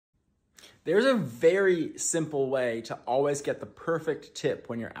There's a very simple way to always get the perfect tip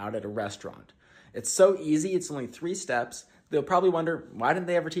when you're out at a restaurant. It's so easy, it's only 3 steps. They'll probably wonder, why didn't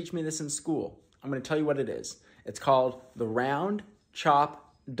they ever teach me this in school? I'm gonna tell you what it is. It's called the round,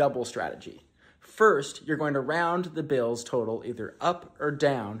 chop, double strategy. First, you're going to round the bill's total either up or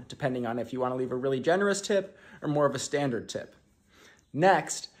down, depending on if you wanna leave a really generous tip or more of a standard tip.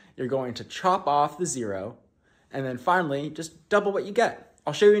 Next, you're going to chop off the 0, and then finally, just double what you get.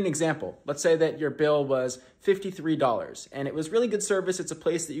 I'll show you an example. Let's say that your bill was $53 and it was really good service. It's a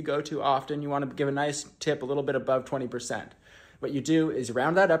place that you go to often. You want to give a nice tip a little bit above 20%. What you do is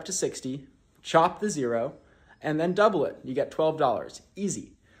round that up to 60, chop the 0, and then double it. You get $12.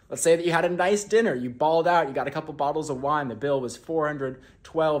 Easy. Let's say that you had a nice dinner. You balled out. You got a couple bottles of wine. The bill was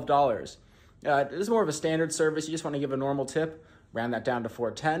 $412. It is more of a standard service. You just want to give a normal tip. Round that down to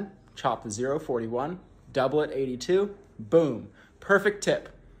 $410, chop the 0, $41, double it, $82, boom. Perfect tip.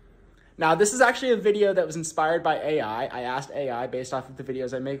 Now, this is actually a video that was inspired by AI. I asked AI, based off of the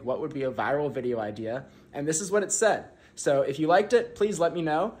videos I make, what would be a viral video idea, and this is what it said. So if you liked it, please let me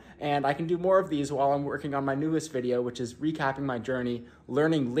know, and I can do more of these while I'm working on my newest video, which is recapping my journey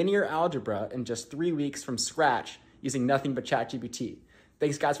learning linear algebra in just 3 weeks from scratch using nothing but ChatGPT.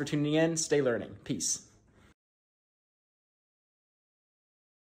 Thanks, guys, for tuning in. Stay learning. Peace.